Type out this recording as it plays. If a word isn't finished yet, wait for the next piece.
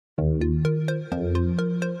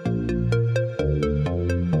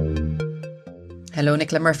Hello,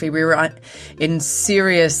 Nicola Murphy. We were in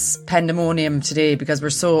serious pandemonium today because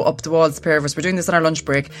we're so up the walls, the pair of us. We're doing this on our lunch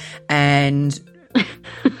break, and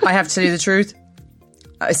I have to tell you the truth.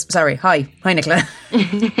 Sorry. Hi, Nicola.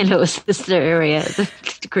 Hello, sister area.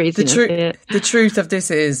 Crazy. The truth of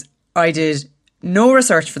this is I did no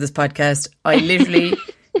research for this podcast. I literally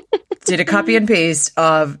did a copy and paste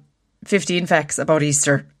of 15 facts about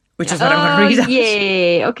Easter, which is what I'm going to read out.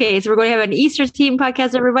 Yay. Okay, so we're going to have an Easter theme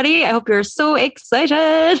podcast, everybody. I hope you're so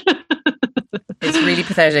excited. It's really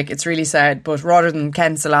pathetic. It's really sad. But rather than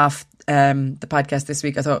cancel off the podcast this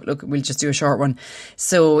week, I thought, look, we'll just do a short one.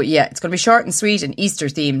 So yeah, it's going to be short and sweet and Easter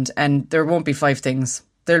themed, and there won't be 5 things.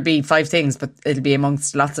 There'll be 5 things, but it'll be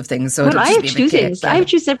amongst lots of things. So I have 2 things. I have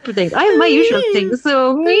 2 separate things. I have my usual things.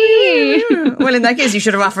 So well, in that case, you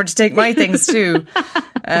should have offered to take my things too.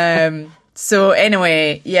 So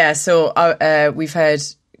anyway, yeah. So we've had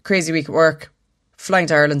a crazy week at work. Flying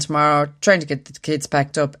to Ireland tomorrow, trying to get the kids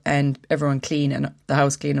packed up and everyone clean and the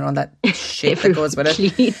house clean and all that shit that goes with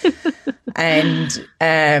it. And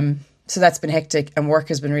so that's been hectic, and work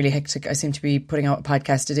has been really hectic. I seem to be putting out a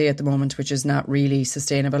podcast a day at the moment, which is not really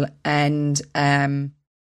sustainable. And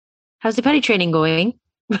how's the potty training going?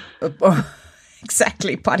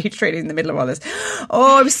 Exactly, potty training in the middle of all this.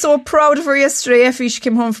 Oh, I was so proud of her yesterday. Effie, she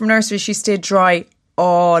came home from nursery. She stayed dry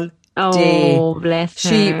all day. Oh, bless her.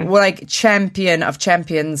 She, like, champion of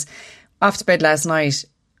champions. Off to bed last night,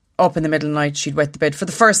 up in the middle of the night, she'd wet the bed for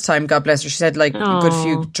the first time, God bless her. She had like a good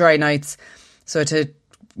few dry nights, so to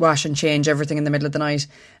wash and change everything in the middle of the night,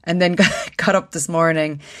 and then got up this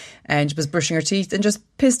morning and was brushing her teeth and just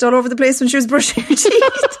pissed all over the place when she was brushing her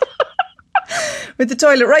teeth. With the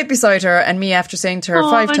toilet right beside her, and me after saying to her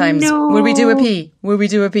 5 times, will we do a pee? Will we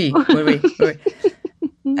do a pee? Will we?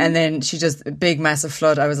 And then she just, a big massive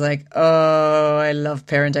flood. I was like, oh, I love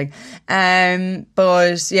parenting.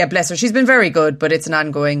 But yeah, bless her. She's been very good, but it's an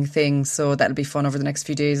ongoing thing. So that'll be fun over the next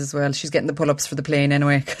few days as well. She's getting the pull-ups for the plane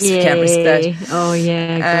anyway, because we can't risk that. Oh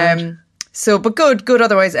yeah. So, but good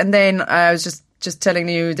otherwise. And then I was just telling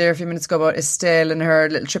you there a few minutes ago about Estelle and her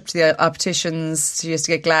little trip to the opticians. She used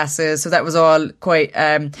to get glasses. So that was all quite,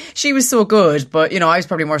 she was so good, but, you know, I was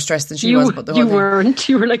probably more stressed than she was about the whole thing. You weren't.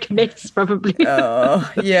 You were like a mess, probably.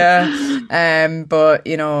 Oh, yeah. But,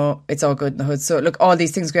 you know, it's all good in the hood. So, look, all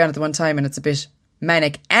these things go on at the one time and it's a bit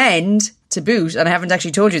manic. And to boot, and I haven't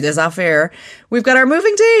actually told you this off air, we've got our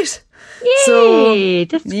moving date. Yay! So,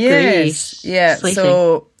 that's great. Yeah. Exciting.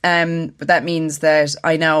 So, but that means that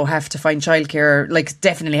I now have to find childcare, like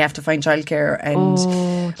definitely have to find childcare and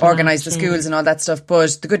organise the schools and all that stuff.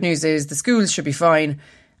 But the good news is the schools should be fine.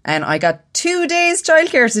 And I got 2 days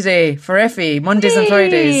childcare today for Effie, Mondays and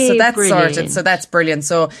Fridays. So that's sorted. So that's brilliant.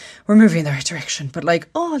 So we're moving in the right direction. But like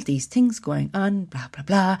all these things going on, blah, blah,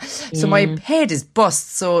 blah. So my head is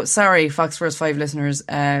bust. So sorry, Fox First 5 listeners.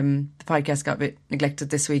 The podcast got a bit neglected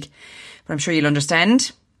this week. But I'm sure you'll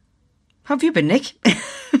understand. How have you been, Nick?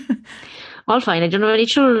 All fine. I don't know any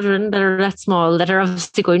children that are that small that are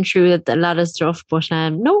obviously going through a lot of stuff, but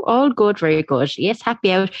no, all good, very good. Yes,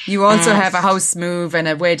 happy out. You also have a house move and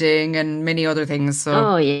a wedding and many other things. So.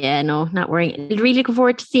 Oh yeah, no, not worrying. Really looking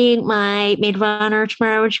forward to seeing my maid of honour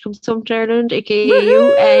tomorrow when she comes home to Ireland, aka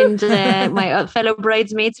you, and my fellow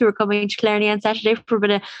bridesmaids who are coming to Clarny on Saturday for a bit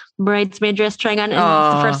of bridesmaid dress trying on. And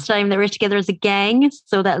it's the first time that we're together as a gang,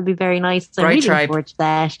 so that'll be very nice. So I'm really looking forward to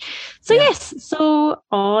that. So yes, so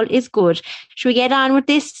all is good. Should we get on with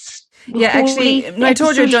this? Yeah, actually, I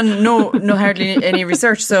told you I've done no hardly any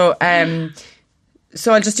research. So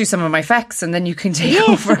so I'll just do some of my facts and then you can take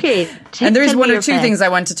over. Okay. And there is 1 or 2 things I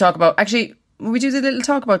want to talk about. Actually, we do the little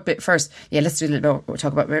talk about bit first. Yeah, let's do a little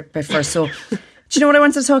talk about bit first. So, do you know what I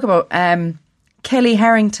wanted to talk about? Kelly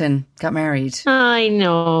Harrington got married. I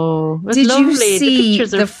know. Did you see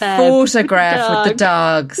the photograph with the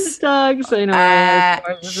dogs? The dogs, I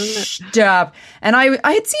know. Stop. And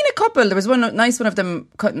I had seen a couple. There was one nice one of them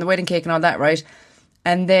cutting the wedding cake and all that, right?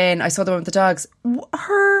 And then I saw the one with the dogs.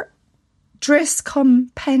 Her dress come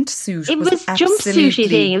pantsuit. It was jumpsuity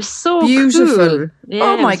thing. It was so beautiful. Cool. Yeah,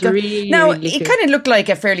 oh my God. Really, now, really it kind of looked like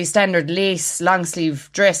a fairly standard lace long sleeve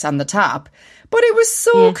dress on the top. But it was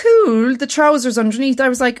so cool. The trousers underneath, I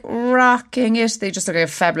was like rocking it. They just look like a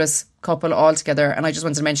fabulous couple all together. And I just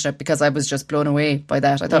wanted to mention it because I was just blown away by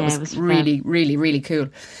that. I thought it was really, really, really cool.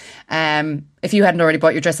 If you hadn't already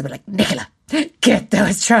bought your dress, I'd be like, Nicola, get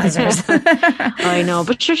those trousers. I know,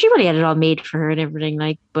 but sure, she really had it all made for her and everything.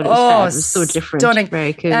 Like, but it was so different. Stunning.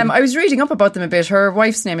 Very cool. I was reading up about them a bit. Her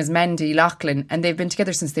wife's name is Mandy Loughlin, and they've been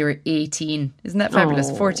together since they were 18. Isn't that fabulous?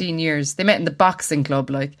 14 years. They met in the boxing club,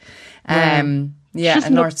 like. Yeah, she's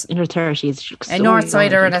in her 30s. She looks a so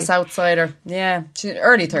Northsider young, and a Southsider. Yeah,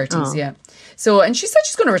 early 30s. Yeah. So, and she said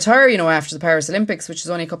she's going to retire, after the Paris Olympics, which is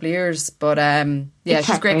only a couple of years. But yeah,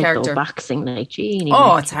 she's a great character. Boxing,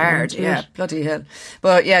 it's hard. Yeah, bloody hell.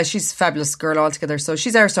 But yeah, she's a fabulous girl altogether. So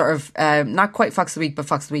she's our sort of not quite Fox of the Week, but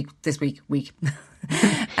Fox of the Week this week.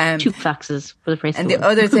 2 foxes for the price. And the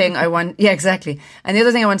other thing exactly. And the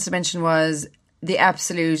other thing I wanted to mention was the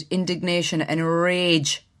absolute indignation and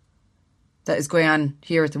rage that is going on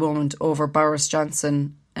here at the moment over Boris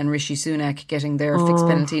Johnson and Rishi Sunak getting their fixed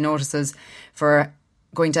penalty notices for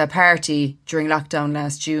going to a party during lockdown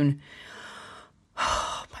last June.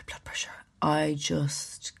 Oh, my blood pressure. I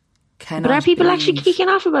just cannot. But are people actually kicking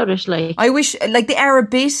off about it? I wish, they are a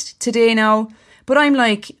bit today now. But I'm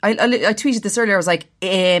like, I tweeted this earlier. I was like,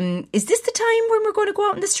 is this the time when we're going to go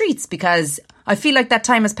out in the streets? Because I feel like that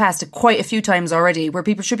time has passed quite a few times already where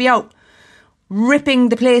people should be out ripping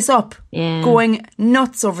the place up, going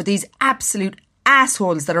nuts over these absolute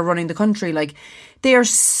assholes that are running the country. They are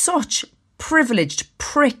such privileged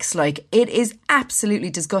pricks. It is absolutely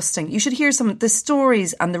disgusting. You should hear some of the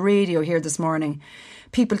stories on the radio here this morning.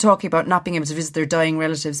 People talking about not being able to visit their dying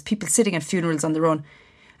relatives, people sitting at funerals on their own.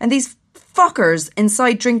 And these fuckers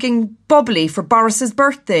inside drinking bubbly for Boris's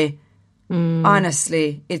birthday.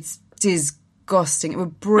 Honestly, it's disgusting. It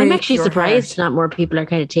would break I'm actually your surprised heart. not more people are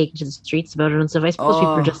kind of taking to the streets about it and stuff. I suppose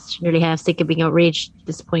people are just nearly half sick of being outraged at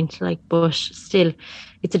this point. But still,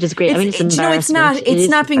 it's a disgrace. It's embarrassment. It's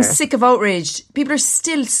not being sick of outraged. People are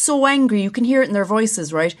still so angry. You can hear it in their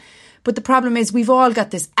voices, right? But the problem is we've all got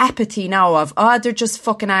this apathy now of, they're just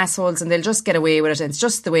fucking assholes and they'll just get away with it and it's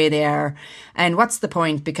just the way they are. And what's the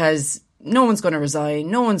point? Because no one's going to resign.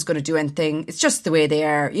 No one's going to do anything. It's just the way they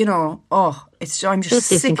are. I'm just sickened.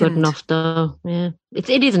 Isn't good enough though. Yeah. It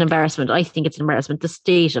is an embarrassment. I think it's an embarrassment. The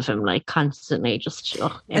state of him, constantly just...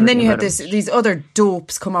 and then you have these other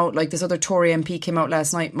dopes come out, this other Tory MP came out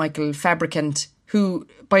last night, Michael Fabricant, who,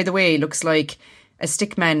 by the way, looks like a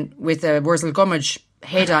stick man with a Wurzel Gummidge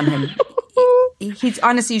head on him. He's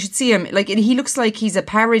honestly, you should see him. He looks like he's a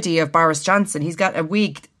parody of Boris Johnson. He's got a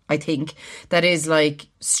wig, I think, that is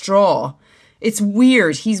straw. It's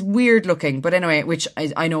weird. He's weird looking. But anyway, which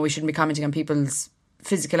I know we shouldn't be commenting on people's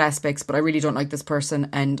physical aspects, but I really don't like this person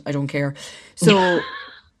and I don't care. So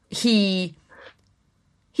he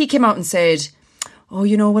came out and said,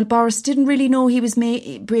 Boris didn't really know he was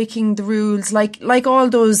breaking the rules, like all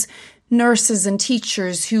those nurses and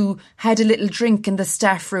teachers who had a little drink in the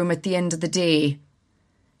staff room at the end of the day.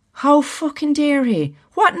 How fucking dare he?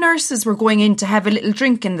 What nurses were going in to have a little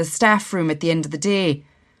drink in the staff room at the end of the day?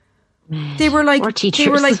 They were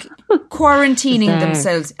quarantining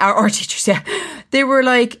themselves. Or teachers, yeah. They were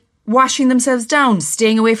washing themselves down,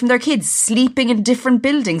 staying away from their kids, sleeping in different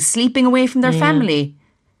buildings, sleeping away from their family.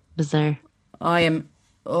 Bizarre. I am...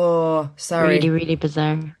 Oh, sorry. Really, really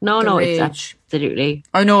bizarre. No, it's absolutely...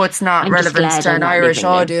 I know it's not relevant to an Irish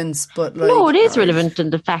audience, but No, it is relevant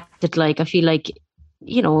in the fact that, I feel like,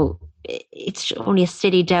 it's only a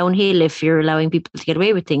steady downhill if you're allowing people to get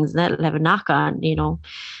away with things, and that'll have a knock-on,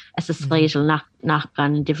 a societal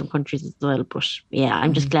knock-on in different countries as well. But, yeah,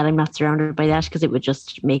 I'm just glad I'm not surrounded by that because it would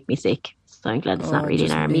just make me sick. So I'm glad it's not really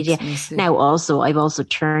in our media. Now, also, I've also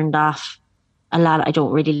turned off a lot. I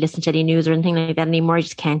don't really listen to any news or anything like that anymore. I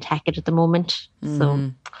just can't hack it at the moment.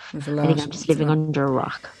 So I think I'm just living under a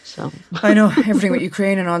rock. So I know everything with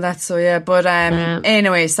Ukraine and all that. So yeah, but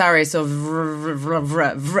anyway, sorry. So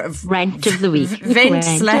rant of the week.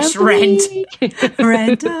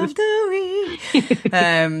 Rant of the week.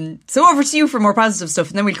 So over to you for more positive stuff,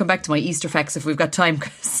 and then we'll come back to my Easter facts if we've got time.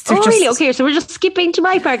 Really? Okay, so we're just skipping to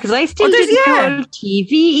my part because I still didn't know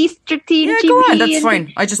TV, Easter theme. Yeah, TV, go on. That's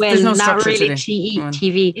fine. There's no structure not really today.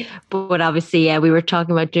 TV, but obviously, we were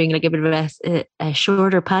talking about doing a bit of a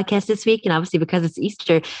shorter podcast this week, and obviously because it's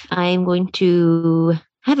Easter, I'm going to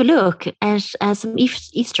have a look at some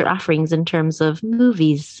Easter offerings in terms of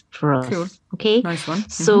movies for us. Cool. Okay, nice one.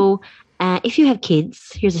 So. If you have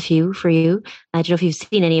kids, here's a few for you. I don't know if you've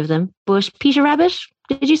seen any of them, but Peter Rabbit.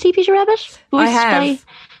 Did you see Peter Rabbit? I have. By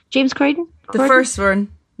James Corden? The first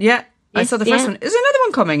one. Yeah. I saw the first one. Is there another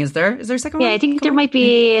one coming? Is there a second one? Yeah, I think there might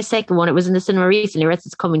be a second one. It was in the cinema recently, or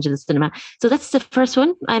it's coming to the cinema. So that's the first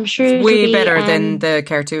one. I'm sure it's way better than the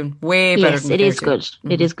cartoon. Way better than the cartoon. Yes, it is good.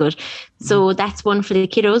 It is good. So that's one for the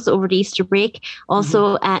kiddos over the Easter break.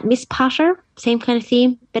 Also, Miss Potter. same kind of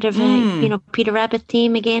theme, bit of a Peter Rabbit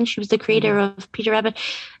theme again. She was the creator of Peter Rabbit.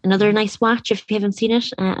 Another nice watch if you haven't seen it.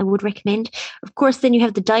 I would recommend. Of course, then you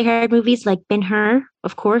have the Die Hard movies like Ben-Hur.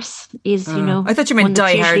 Of course, is I thought you meant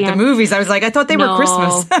Die Hard the movies. I was like, I thought they were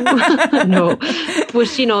Christmas. No,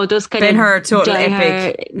 but those kind Ben-Hur, of total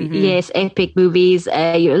epic. Yes, epic movies.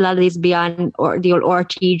 A lot of these be on the old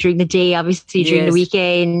RT during the day, obviously during the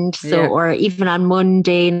weekend. So or even on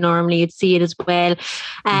Monday, normally you'd see it as well.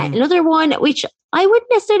 Another one which I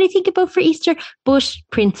wouldn't necessarily think about for Easter, but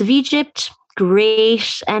Prince of Egypt.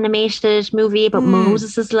 Great animated movie about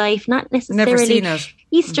Moses' life, not necessarily Never seen it.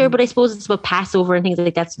 Easter, but I suppose it's about Passover and things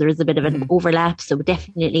like that. So there is a bit of an overlap. So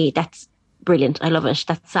definitely, that's brilliant. I love it.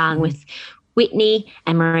 That song with Whitney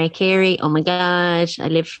and Mariah Carey. Oh my God, I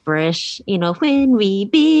live for it. When we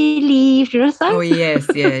believe. You know that song? Oh yes,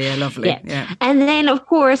 yeah, lovely. Yeah. And then of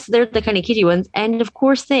course they're the kind of kiddie ones. And of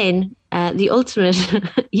course then the ultimate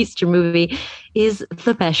Easter movie is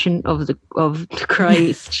The Passion of the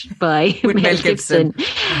Christ by Mel Gibson.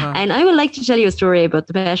 And I would like to tell you a story about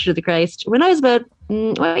The Passion of the Christ. When I was about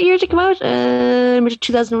what year did it come out?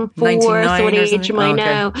 2004. So what age am I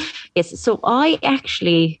now? Yes. So I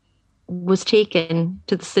actually was taken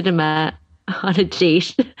to the cinema on a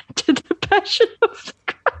date to The Passion of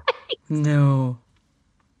the Christ. No.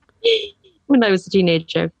 When I was a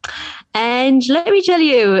teenager. And let me tell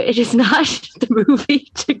you, it is not the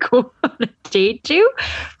movie to go on a date to.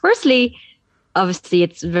 Firstly, obviously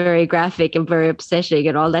it's very graphic and very upsetting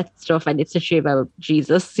and all that stuff, and it's literally about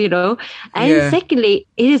Jesus, And secondly,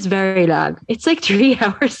 it is very long. It's like 3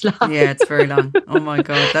 hours long. Yeah, it's very long. Oh my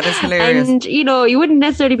God, that is hilarious. And you wouldn't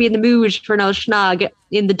necessarily be in the mood for an old schnog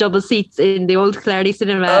in the double seats in the old Clarity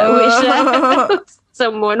Cinema, which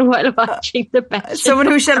someone while watching The Passion. Someone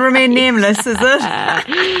who shall remain nameless, is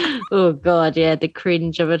it? Oh God, yeah, the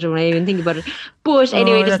cringe of it when I even think about it. But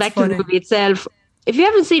anyway, just back to the movie itself. If you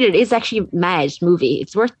haven't seen it, it's actually a mad movie.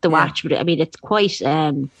 It's worth the watch, but I mean, it's quite.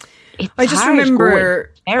 I just remember.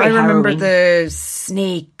 I remember the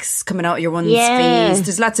snakes coming out of your one's face.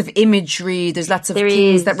 There's lots of imagery. There's lots of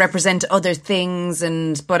things that represent other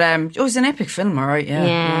things, but it was an epic film, all right.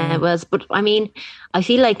 Yeah, it was. But I mean, I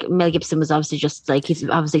feel like Mel Gibson was obviously just like, he's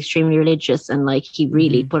obviously extremely religious, and like he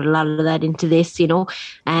really put a lot of that into this,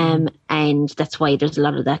 and that's why there's a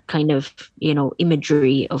lot of that kind of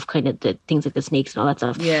imagery of kind of the things like the snakes and all that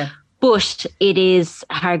stuff. Yeah. But it is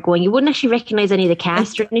hard going. You wouldn't actually recognise any of the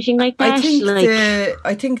cast or anything like that.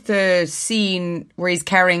 I think the scene where he's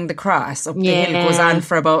carrying the cross up the hill goes on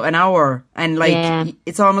for about an hour, and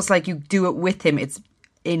it's almost like you do it with him. It's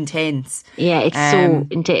intense. Yeah, it's so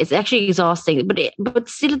intense. It's actually exhausting, but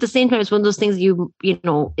still at the same time, it's one of those things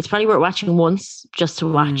it's probably worth watching once just to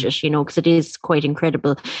watch it, because it is quite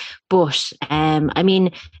incredible. But I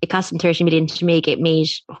mean, it cost him 30 million to make. It made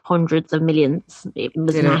hundreds of millions. It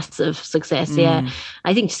was massive success. Yeah,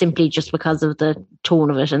 I think simply just because of the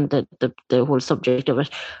tone of it and the whole subject of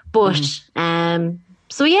it. But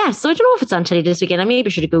So I don't know if it's on telly this weekend. I maybe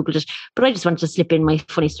should have Googled it, but I just wanted to slip in my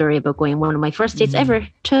funny story about going one of my first dates ever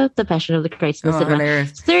to The Passion of the Christ in the cinema.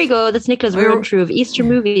 Hilarious. So there you go. That's Nicola's run through of Easter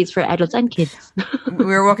movies for adults and kids. We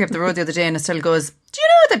were walking up the road the other day and Estelle goes, "Do you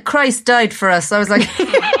know that Christ died for us?" I was like,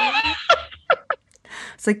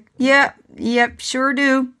 it's like, Yep, sure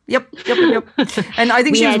do. Yep. And I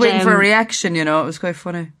think she was waiting for a reaction, It was quite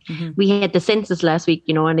funny. We had the census last week,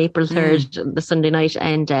 on April 3rd, the Sunday night,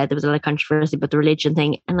 and there was a lot of controversy about the religion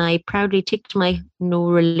thing. And I proudly ticked my no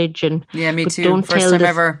religion. Yeah, me too. First time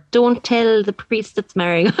ever. Don't tell the priest that's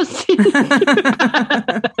marrying us.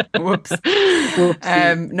 Whoops.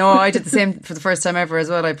 No, I did the same for the first time ever as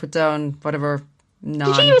well. I put down whatever. Did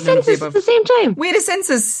you have a census at the same time? We had a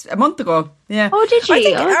census a month ago. Yeah. Oh, did you? I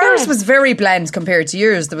think ours was very bland compared to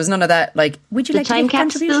yours. There was none of that. Like, would you like time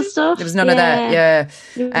capsule stuff? There was none of that.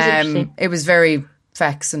 Yeah. It was very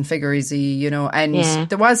facts and figuresy, And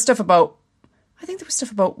there was stuff about. I think there was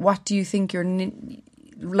stuff about what do you think your in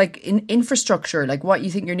infrastructure, like what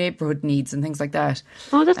you think your neighbourhood needs and things like that.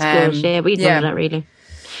 Oh, that's good. Yeah, we didn't know that really.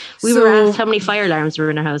 We were asked how many fire alarms were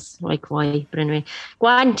in our house. Like, why? But anyway. Go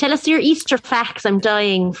on, tell us your Easter facts. I'm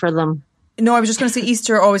dying for them. No, I was just going to say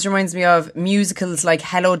Easter always reminds me of musicals like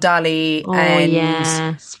Hello Dolly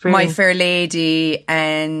and My Fair Lady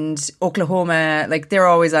and Oklahoma. Like, they're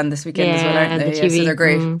always on this weekend as well, aren't they? The TV. So they're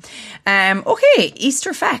great. Okay,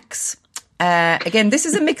 Easter facts. Again, this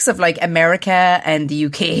is a mix of like America and the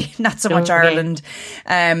UK, not so much Ireland.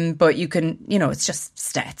 But you can, it's just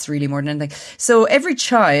stats really more than anything. So every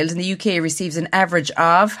child in the UK receives an average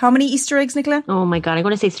of how many Easter eggs, Nicola? Oh my God, I'm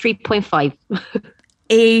going to say 3.5.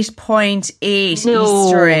 8.8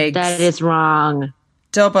 Easter eggs. That is wrong.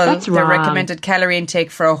 double That's their wrong. recommended calorie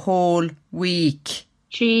intake for a whole week.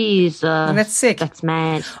 Jesus. That's sick. That's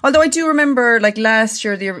mad. Although I do remember, like last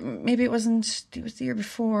year, maybe it was the year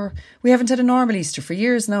before. We haven't had a normal Easter for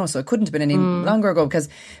years now, so it couldn't have been any longer ago.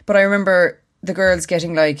 But I remember the girls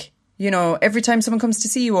getting like, every time someone comes to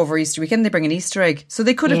see you over Easter weekend, they bring an Easter egg. So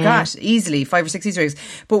they could have got easily 5 or 6 Easter eggs.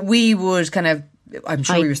 But we would kind of, I'm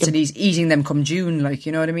sure we were still eating them come June, like,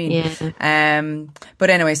 you know what I mean? Yeah. But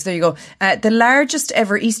anyway, so there you go. The largest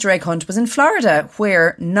ever Easter egg hunt was in Florida,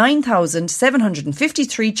 where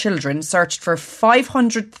 9,753 children searched for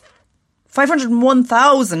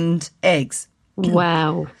 501,000 eggs.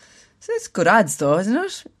 Wow. So it's good odds though, isn't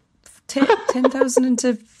it? 10,000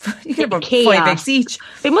 into, you get about Chaos. 5 eggs each.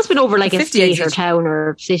 It must have been over like a 50 state eggs or each. town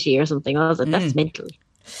or city or something, was it? That's mental.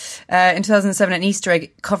 In 2007, an Easter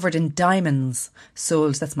egg covered in diamonds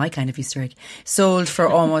sold, that's my kind of Easter egg, sold for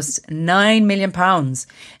almost £9 million.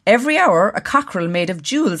 Every hour, a cockerel made of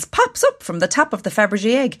jewels pops up from the top of the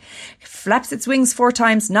Fabergé egg, flaps its wings 4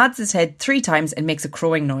 times, nods its head 3 times and makes a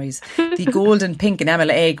crowing noise. The golden pink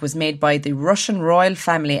enamel egg was made by the Russian royal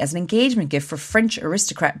family as an engagement gift for French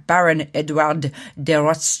aristocrat Baron Edouard de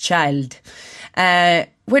Rothschild.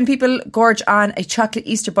 When people gorge on a chocolate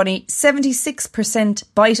Easter bunny, 76%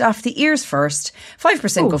 bite off the ears first,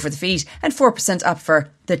 5% go for the feet, and 4% opt for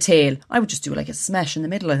the tail. I would just do like a smash in the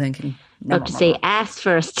middle, I think. And I have to say ass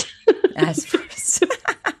first. ass first. Is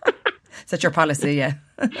that your policy? Yeah.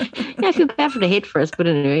 Yeah, I feel bad for the hit first, but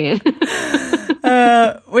anyway.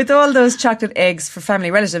 With all those chocolate eggs for family,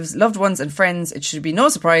 relatives, loved ones and friends, it should be no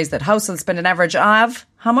surprise that households spend an average of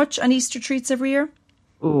how much on Easter treats every year?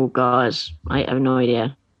 Oh, God. I have no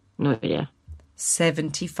idea. No idea.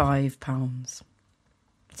 £75.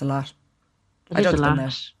 It's a lot. It I is don't a spend lot.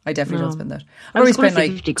 that. I definitely don't spend that. I I was always spend gonna say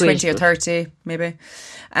like 50 quid, 20 or but- 30, maybe.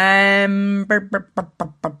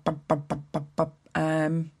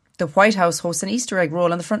 The White House hosts an Easter egg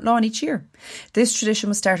roll on the front lawn each year. This tradition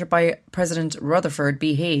was started by President Rutherford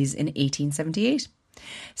B. Hayes in 1878.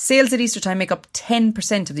 Sales at Easter time make up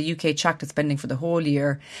 10% of the UK chocolate spending for the whole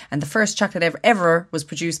year. And the first chocolate ever was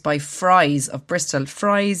produced by Fry's of Bristol.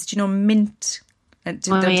 Fry's, do you know mint? And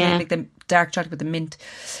like the dark chocolate with the mint.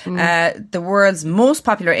 The world's most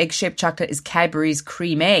popular egg-shaped chocolate is Cadbury's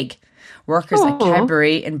Cream Egg. Workers at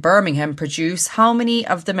Cadbury in Birmingham produce how many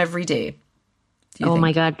of them every day? Oh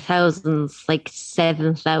my God, thousands, like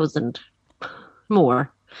 7,000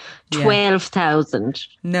 more. 12,000.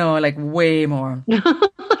 No, like way more. I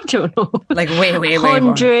don't know. Like way more.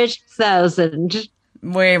 100,000.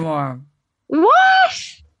 Way more.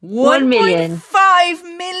 What? 1 million. 5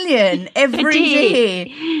 million every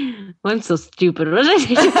day. I'm so stupid. What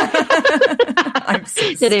did I'm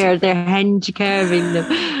so they're hand carving them.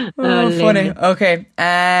 funny. Okay.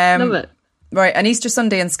 Love it. Right, an Easter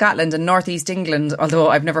Sunday in Scotland and northeast England, although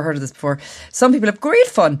I've never heard of this before. Some people have great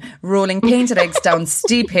fun rolling painted eggs down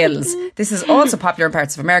steep hills. This is also popular in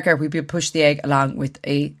parts of America where people push the egg along with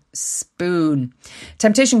a spoon.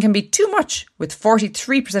 Temptation can be too much, with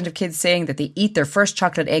 43% of kids saying that they eat their first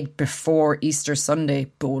chocolate egg before Easter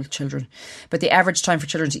Sunday. Bold children. But the average time for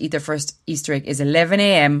children to eat their first Easter egg is 11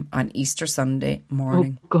 a.m. on Easter Sunday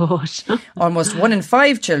morning. Oh, God. Almost 1 in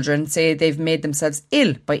 5 children say they've made themselves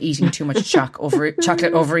ill by eating too much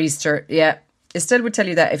chocolate over Easter. Yeah. Estelle would tell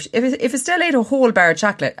you that if Estelle ate a whole bar of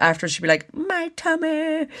chocolate after, she'd be like, my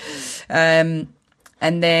tummy.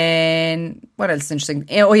 And then, what else is interesting?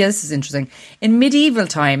 Oh yeah, this is interesting. In medieval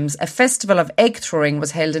times, a festival of egg throwing was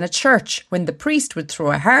held in a church when the priest would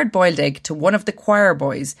throw a hard-boiled egg to one of the choir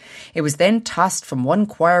boys. It was then tossed from one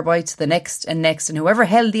choir boy to the next, and whoever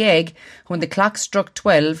held the egg when the clock struck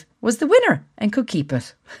 12 was the winner and could keep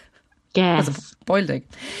it. Yes. As a boiled egg.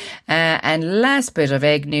 And last bit of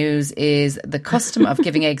egg news is the custom of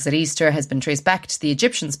giving eggs at Easter has been traced back to the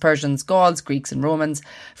Egyptians, Persians, Gauls, Greeks and Romans,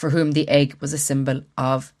 for whom the egg was a symbol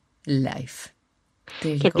of life.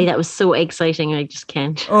 There you Can't go. believe that was so exciting. I just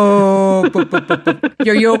can't. Oh,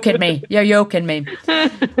 you're yoking me. You're yoking me. Very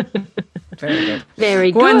good.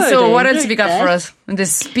 Very Go good. on, so I what else have you enjoyed got for that. us in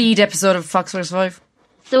this speed episode of Fox Force 5?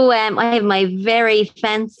 So I have my very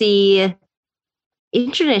fancy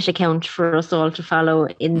internet account for us all to follow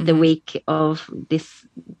in the week of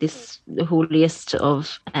this holiest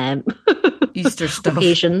of Easter stuff.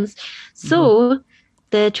 occasions. So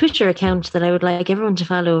the Twitter account that I would like everyone to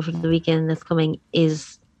follow for the weekend that's coming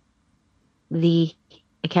is the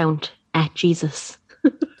account @Jesus.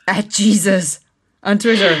 At Jesus on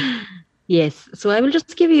Twitter. Yes. So I will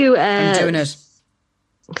just give you I'm doing it.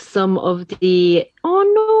 some of the.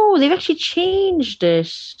 Oh no, they've actually changed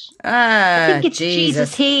it. I think it's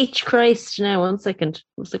Jesus H Christ now. 1 second.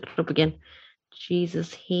 Let's look it up again.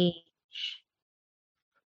 Jesus H.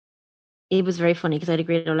 It was very funny because I had a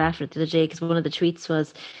great old laugh at it the other day because one of the tweets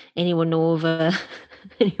was, anyone know of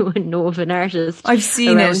an artist I've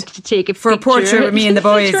seen it to take a for picture. a portrait of me and the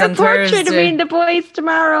boys on Thursday. Portrait of me and the boys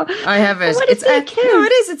tomorrow. I have it. What is that count? No,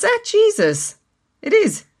 it is. It's at Jesus. It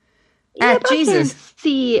is. Yeah, at Jesus.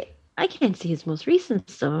 I can't see his most recent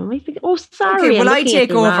stuff. Oh, sorry. Okay, well, I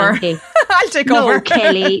take over. I'll take over. No,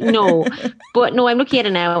 Kelly, no. But no, I'm looking at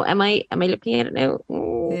it now. Am I looking at it now?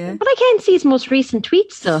 Yeah. But I can't see his most recent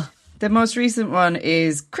tweets, though. The most recent one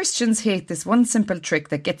is, Christians hate this one simple trick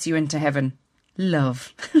that gets you into heaven.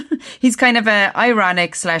 Love. He's kind of a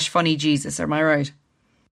ironic / funny Jesus, am I right?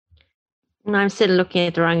 No, I'm still looking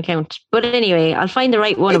at the wrong account. But anyway, I'll find the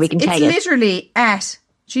right one and we can tag it. It's literally at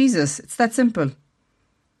Jesus. It's that simple.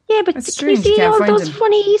 Yeah, but That's can you see all those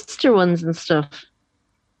funny Easter ones and stuff?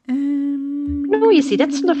 No, you see,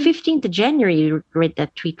 that's on the 15th of January you read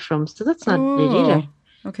that tweet from, so that's not it either.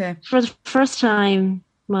 Okay. For the first time,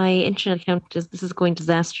 my internet account this is going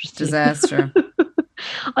disastrously. Disaster.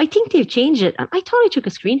 I think they've changed it. I thought I took a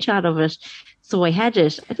screenshot of it, so I had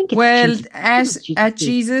it. I think it's at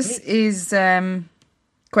Jesus is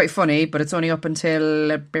quite funny, but it's only up until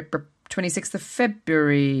 26th of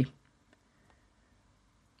February,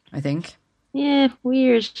 I think. Yeah,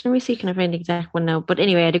 weird. Let me see, can I find the exact one now? But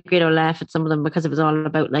anyway, I had a great old laugh at some of them because it was all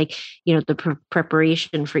about, like, you know, the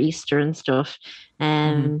preparation for Easter and stuff.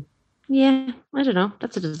 Yeah, I don't know.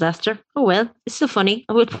 That's a disaster. Oh well, it's still funny.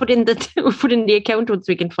 I will put in the account once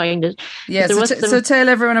we can find it. Yeah. So tell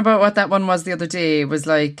everyone about what that one was the other day. It was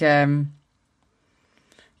like there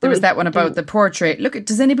was that one about the portrait. Look,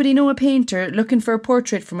 does anybody know a painter looking for a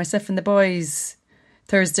portrait for myself and the boys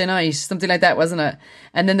Thursday night? Something like that, wasn't it?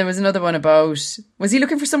 And then there was another one about, was he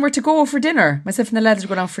looking for somewhere to go for dinner? Myself and the lads were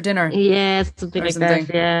going out for dinner. Yeah, something like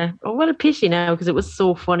that. Yeah. Oh, what a pity now, because it was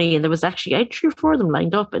so funny, and there was actually, I had 3 or 4 of them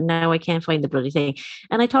lined up, and now I can't find the bloody thing.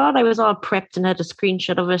 And I thought I was all prepped and had a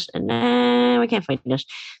screenshot of it, and now I can't find it.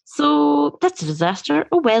 So that's a disaster.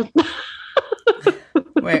 Oh well.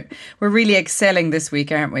 We're really excelling this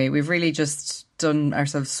week, aren't we? We've really just done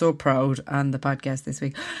ourselves so proud on the podcast this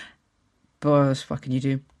week. But what can you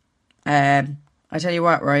do? I tell you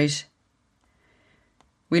what, right?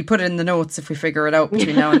 We'll put it in the notes if we figure it out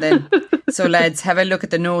between now and then. So, lads, have a look at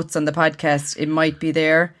the notes on the podcast. It might be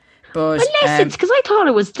there. But unless it's because I thought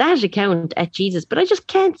it was that account at Jesus, but I just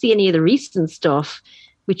can't see any of the recent stuff,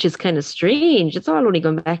 which is kind of strange. It's all only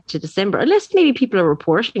going back to December, unless maybe people are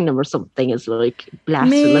reporting them or something as like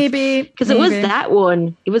blasphemous. Maybe because it was that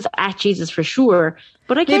one. It was at Jesus for sure.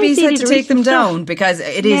 But I can't maybe he's see had to take them stuff down because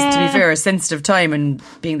it is, to be fair, a sensitive time, and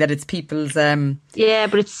being that it's people's yeah,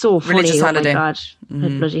 but it's so funny. Religious holiday. Oh my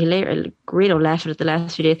God, bloody hilarious! Great old laugh at it the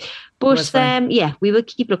last few days. But yeah, we will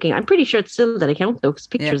keep looking. I'm pretty sure it's still that account though, because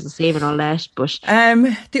pictures the same and all that. But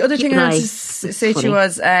the other thing I wanted to say to you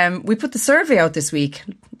was we put the survey out this week.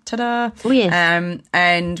 Ta-da! Oh yes.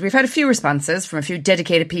 And we've had a few responses from a few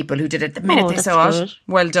dedicated people who did it the minute they saw it.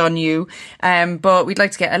 Well done, you. But we'd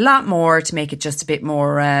like to get a lot more to make it just a bit more.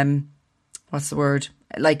 What's the word?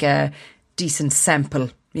 Like a decent sample,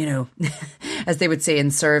 you know, as they would say in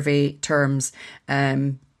survey terms.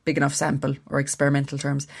 Big enough sample or experimental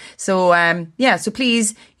terms. So so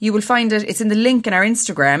please, you will find it. It's in the link in our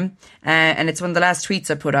Instagram, and it's one of the last tweets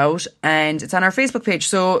I put out, and it's on our Facebook page.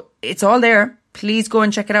 So it's all there. Please go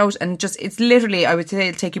and check it out. And just, it's literally, I would say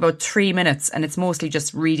it'll take you about 3 minutes, and it's mostly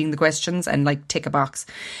just reading the questions and like tick a box.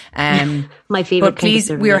 My favourite. But please,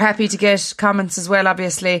 we are happy to get comments as well,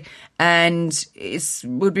 obviously, and it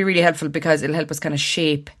would be really helpful because it'll help us kind of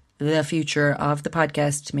shape the future of the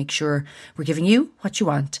podcast to make sure we're giving you what you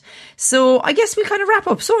want. So I guess we kind of wrap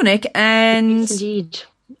up. So, Nick, and yes, indeed.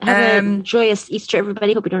 Have a joyous Easter,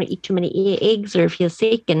 everybody. Hope you don't eat too many eggs or feel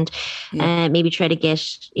sick, and maybe try to get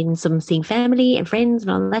in some seeing family and friends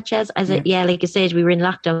and all that jazz. Like I said, we were in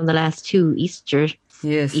lockdown the last 2 Easters.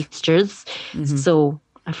 Mm-hmm. So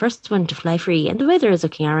our first one to fly free, and the weather is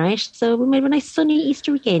looking all right. So we made a nice sunny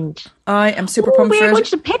Easter weekend. I am super pumped for it. We're going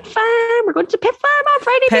to the pet farm. We're going to the pet farm on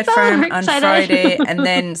Friday. Pet farm on Friday, and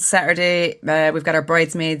then Saturday we've got our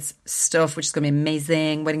bridesmaids stuff, which is going to be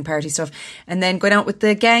amazing, wedding party stuff, and then going out with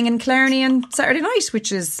the gang in Clarny on Saturday night,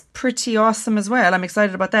 which is pretty awesome as well. I'm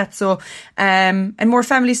excited about that. So, and more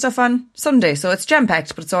family stuff on Sunday. So it's jam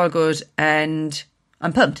packed, but it's all good, and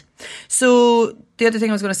I'm pumped. So the other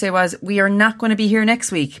thing I was going to say was we are not going to be here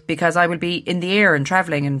next week because I will be in the air and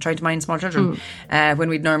travelling and trying to mind small children when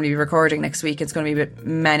we'd normally be recording next week. It's going to be a bit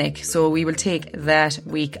manic. So we will take that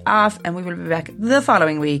week off, and we will be back the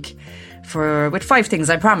following week with 5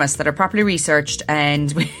 things, I promise, that are properly researched,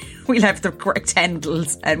 and We'll have the correct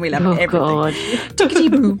handles and we'll have everything. God.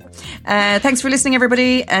 Tickety-boo. Thanks for listening,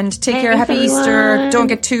 everybody, and take care. Happy Easter. Don't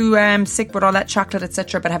get too sick with all that chocolate,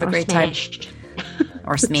 etc., but have a great smashed. time.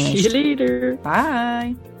 Or smashed. See you later.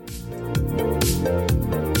 Bye.